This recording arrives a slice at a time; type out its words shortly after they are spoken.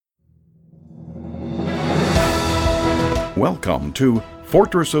Welcome to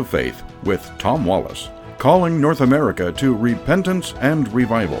Fortress of Faith with Tom Wallace, calling North America to repentance and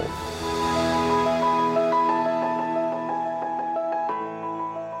revival.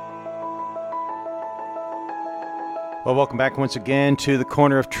 Well, welcome back once again to the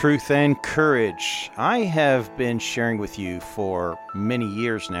Corner of Truth and Courage. I have been sharing with you for many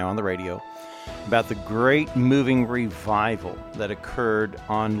years now on the radio about the great moving revival that occurred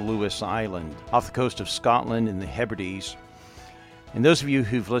on Lewis Island, off the coast of Scotland in the Hebrides. And those of you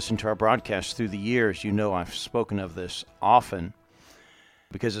who've listened to our broadcasts through the years, you know I've spoken of this often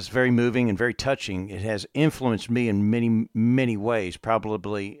because it's very moving and very touching. It has influenced me in many, many ways.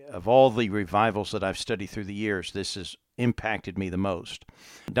 Probably of all the revivals that I've studied through the years, this has impacted me the most.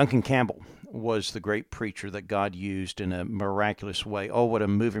 Duncan Campbell was the great preacher that God used in a miraculous way. Oh, what a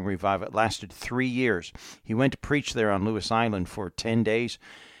moving revival. It lasted 3 years. He went to preach there on Lewis Island for 10 days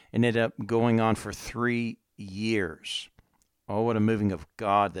and ended up going on for 3 years. Oh, what a moving of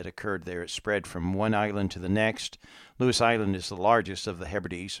God that occurred there. It spread from one island to the next. Lewis Island is the largest of the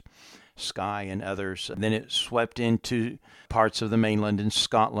Hebrides, Skye and others. And then it swept into parts of the mainland in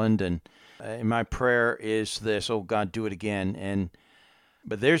Scotland. And my prayer is this, oh God, do it again.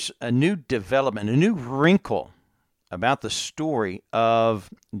 But there's a new development, a new wrinkle about the story of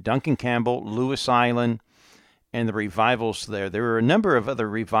Duncan Campbell, Lewis Island, and the revivals there. There were a number of other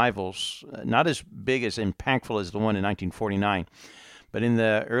revivals, not as big, as impactful as the one in 1949, but in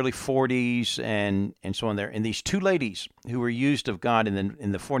the early 40s and so on there. And these two ladies who were used of God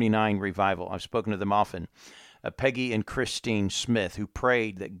in the 49 revival, I've spoken to them often, Peggy and Christine Smith, who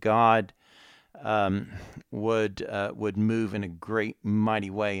prayed that God would move in a great, mighty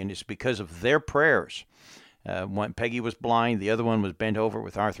way. And it's because of their prayers. One, Peggy was blind, the other one was bent over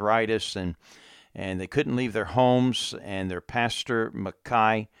with arthritis, and they couldn't leave their homes, and their pastor,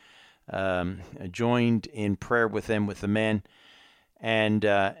 Mackay, joined in prayer with them, with the men, and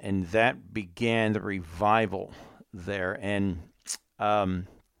that began the revival there. But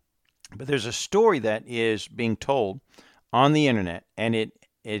there's a story that is being told on the internet, and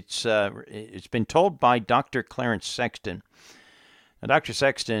it's been told by Dr. Clarence Sexton. Now, Dr.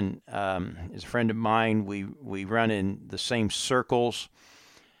 Sexton is a friend of mine. We run in the same circles.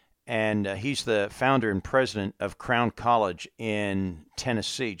 And he's the founder and president of Crown College in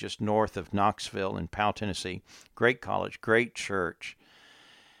Tennessee, just north of Knoxville in Powell, Tennessee. Great college, great church.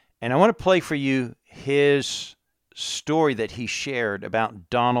 And I want to play for you his story that he shared about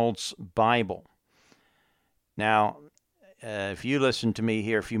Donald's Bible. Now, if you listened to me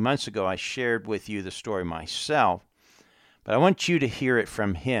here a few months ago, I shared with you the story myself, but I want you to hear it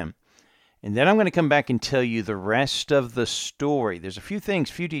from him. And then I'm going to come back and tell you the rest of the story. There's a few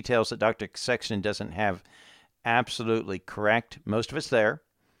details that Dr. Sexton doesn't have absolutely correct. Most of it's there.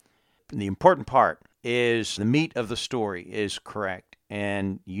 The important part is the meat of the story is correct.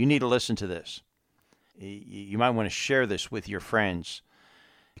 And you need to listen to this. You might want to share this with your friends,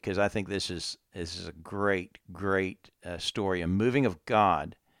 because I think this is a great, great story, a moving of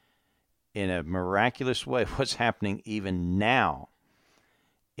God in a miraculous way. What's happening even now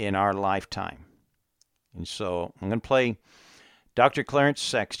in our lifetime. And so I'm going to play Dr. Clarence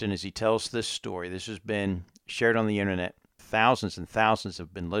Sexton as he tells this story. This has been shared on the internet. Thousands and thousands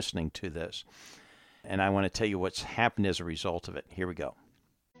have been listening to this. And I want to tell you what's happened as a result of it. Here we go.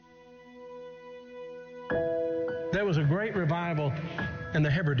 There was a great revival in the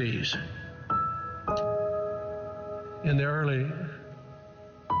Hebrides in the early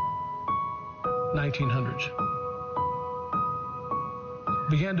 1900s.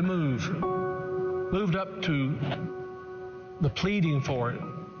 Began to moved up to the pleading for it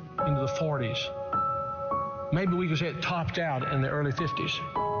into the 40s. Maybe we could say it topped out in the early 50s.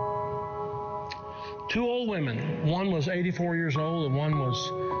 Two old women, one was 84 years old and one was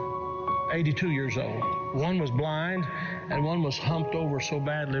 82 years old. One was blind and one was humped over so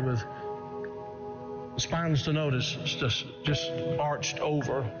badly with spinal stenosis, just arched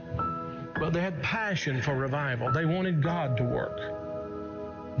over. But they had passion for revival. They wanted God to work.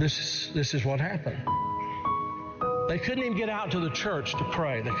 This is what happened. They couldn't even get out to the church to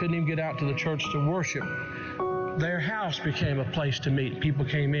pray. They couldn't even get out to the church to worship. Their house became a place to meet. People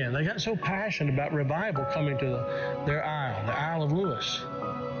came in. They got so passionate about revival coming to their isle, the Isle of Lewis.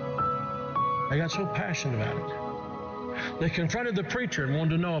 They got so passionate about it. They confronted the preacher and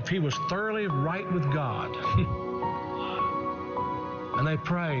wanted to know if he was thoroughly right with God. And they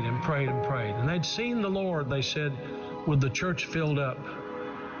prayed and prayed and prayed. And they'd seen the Lord, they said, with the church filled up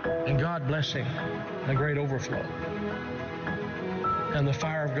and God blessing, a great overflow. And the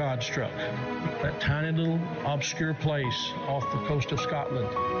fire of God struck that tiny little obscure place off the coast of Scotland.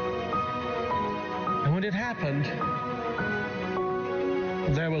 And when it happened,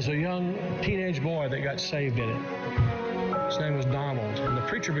 there was a young teenage boy that got saved in it. His name was Donald, and the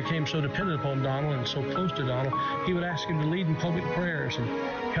preacher became so dependent upon Donald and so close to Donald, he would ask him to lead in public prayers and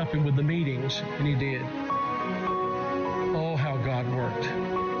help him with the meetings, and he did. Oh, how God worked.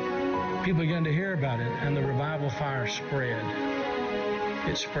 People began to hear about it, and the revival fire spread.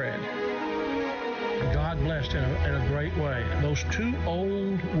 It spread. And God blessed in a great way. Those two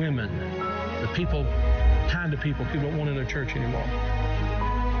old women, the kind of people don't want in their church anymore.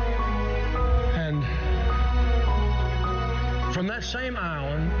 And from that same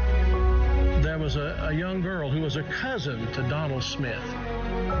island, there was a young girl who was a cousin to Donald Smith,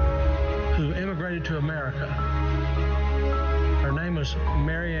 who immigrated to America. Her name was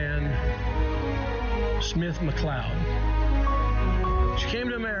Mary Ann Smith McLeod. She came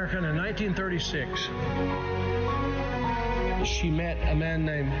to America in 1936. She met a man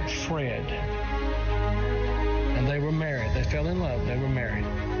named Fred, and they were married. They fell in love. They were married.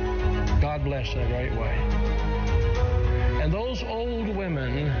 God blessed in a great way. And those old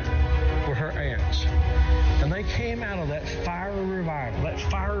women were her aunts. And they came out of that fiery revival.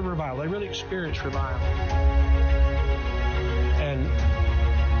 They really experienced revival. And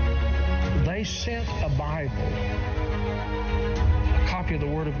they sent a Bible, a copy of the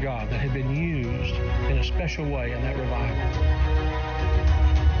Word of God that had been used in a special way in that revival,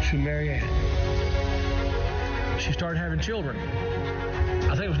 to Mary Ann. She started having children.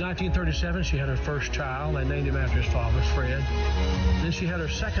 I think it was 1937, she had her first child. They named him after his father, Fred. Then she had her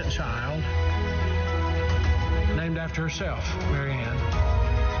second child, named after herself, Mary Ann.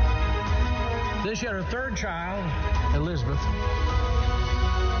 Then she had her third child, Elizabeth.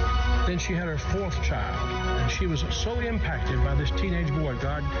 Then she had her fourth child, and she was so impacted by this teenage boy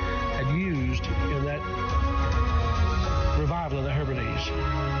God had used in that revival of the Hebrides.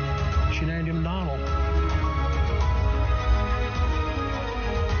 She named him Donald.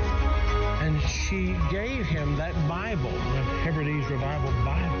 And she gave him that Bible, the Hebrides Revival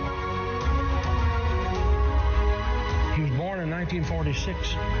Bible. He was born in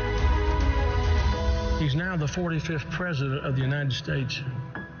 1946. He's now the 45th President of the United States.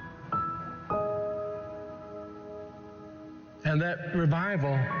 And that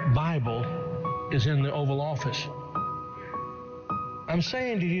revival Bible is in the Oval Office. I'm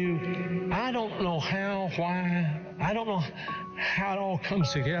saying to you, I don't know how, why, I don't know how it all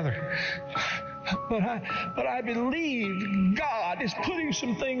comes together. But I believe God is putting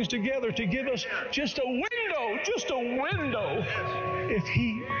some things together to give us just a window. If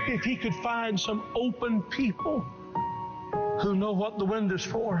he could find some open people who know what the window's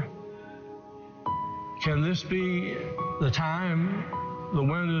for. Can this be the time the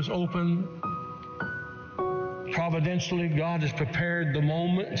window is open? Providentially, God has prepared the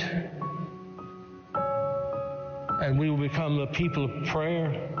moment, and we will become the people of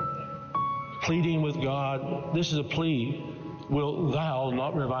prayer, pleading with God. This is a plea. Will thou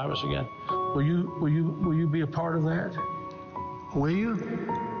not revive us again? Will you be a part of that? Will you?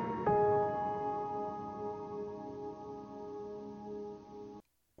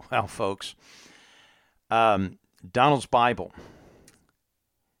 Well, folks, Donald's Bible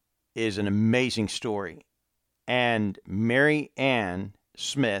is an amazing story. And Mary Ann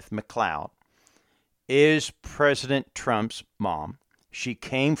Smith McLeod is President Trump's mom. She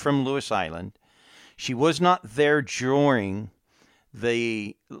came from Lewis Island. She was not there during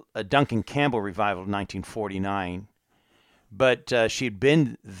the Duncan Campbell revival of 1949, but she had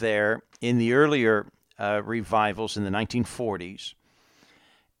been there in the earlier revivals in the 1940s.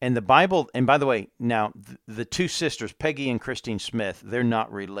 And the Bible, and by the way, now the two sisters, Peggy and Christine Smith, they're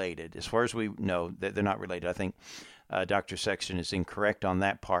not related. As far as we know, they're not related. I think Dr. Sexton is incorrect on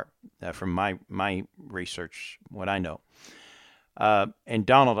that part from my research, what I know. And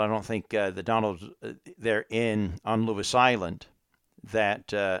Donald, I don't think the Donald they're on Lewis Island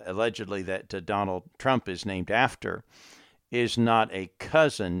that allegedly that Donald Trump is named after is not a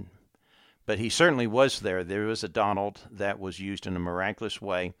cousin. But he certainly was there. There was a Donald that was used in a miraculous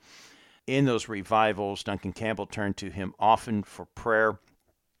way. In those revivals, Duncan Campbell turned to him often for prayer.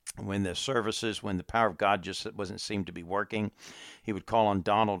 When the power of God just seemed to be working, he would call on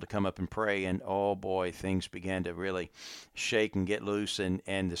Donald to come up and pray. And oh boy, things began to really shake and get loose.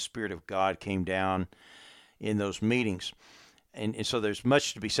 And the Spirit of God came down in those meetings. And so there's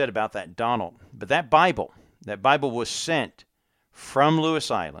much to be said about that Donald. But that Bible was sent from Lewis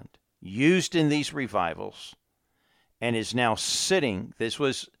Island, used in these revivals, and is now sitting. This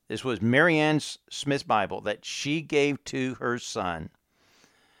was Mary Ann Smith's Bible that she gave to her son,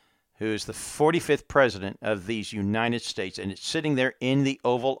 who is the 45th president of these United States, and it's sitting there in the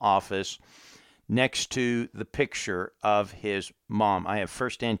Oval Office. next to the picture of his mom. I have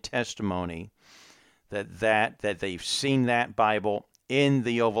firsthand testimony that they've seen that Bible in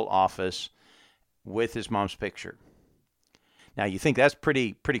the Oval Office with his mom's picture. Now, you think that's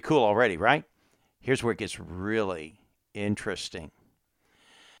pretty cool already, right? Here's where it gets really interesting.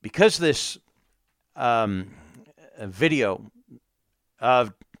 Because this video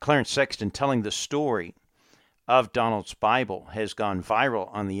of Clarence Sexton telling the story of Donald's Bible has gone viral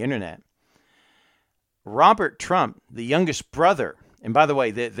on the internet, Robert Trump, the youngest brother, and by the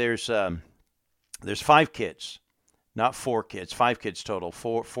way, there's 5 kids, not 4 kids, 5 kids total,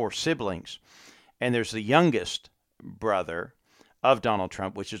 four siblings, and there's the youngest brother of Donald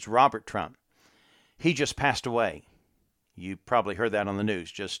Trump, which is Robert Trump. He just passed away. You probably heard that on the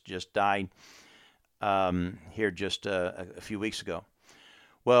news. Just died here just a few weeks ago.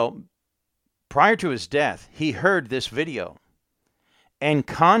 Well, prior to his death, he heard this video and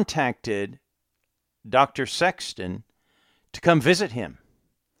contacted Dr. Sexton to come visit him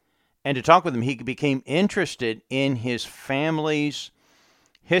and to talk with him. He became interested in his family's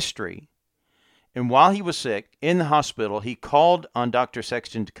history. And while he was sick in the hospital, he called on Dr.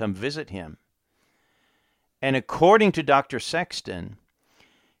 Sexton to come visit him. And according to Dr. Sexton,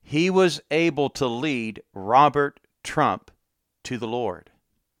 he was able to lead Robert Trump to the Lord.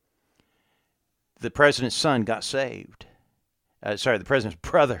 The president's son got saved. The president's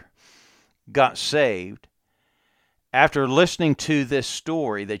brother got saved after listening to this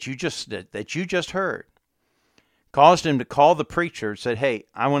story that you just heard. Caused him to call the preacher, said, "Hey,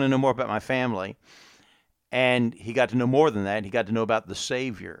 I want to know more about my family." And he got to know more than that. He got to know about the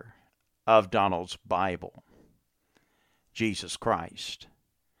Savior of Donald's Bible, Jesus Christ.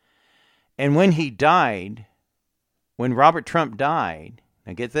 And when he died, when Robert Trump died,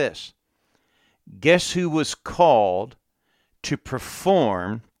 now get this, guess who was called to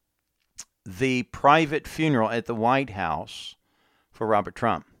perform the private funeral at the White House for Robert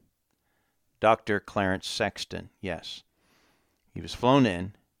Trump? Dr. Clarence Sexton, yes. He was flown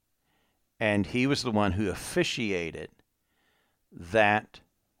in, and he was the one who officiated that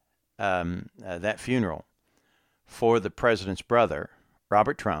funeral for the president's brother,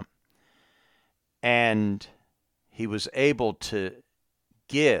 Robert Trump. And he was able to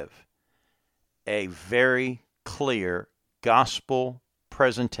give a very clear gospel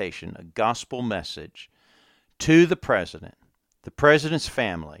presentation, a gospel message to the president's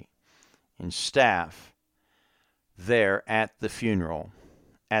family, and staff there at the funeral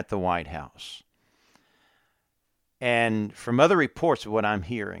at the White House. And from other reports of what I'm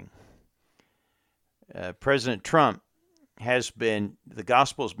hearing, President Trump the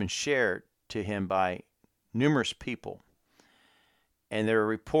gospel has been shared to him by numerous people. And there are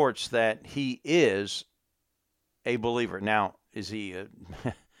reports that he is a believer. Now, is he a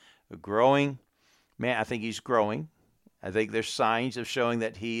growing man? I think he's growing. I think there's signs of showing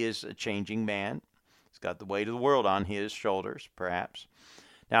that he is a changing man. He's got the weight of the world on his shoulders, perhaps.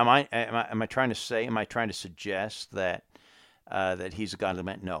 Now, am I trying to suggest that he's a godly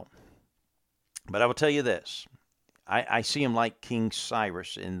man? No. But I will tell you this. I see him like King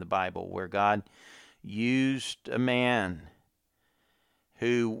Cyrus in the Bible, where God used a man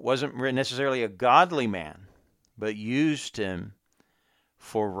who wasn't necessarily a godly man, but used him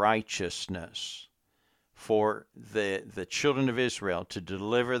for righteousness, for the children of Israel, to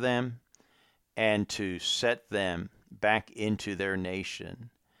deliver them and to set them back into their nation.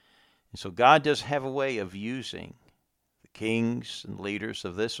 And so God does have a way of using the kings and leaders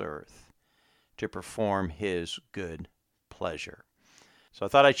of this earth to perform his good pleasure. So I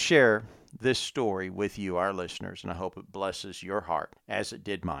thought I'd share this story with you, our listeners, and I hope it blesses your heart as it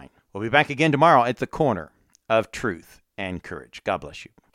did mine. We'll be back again tomorrow at the corner of truth and courage. God bless you.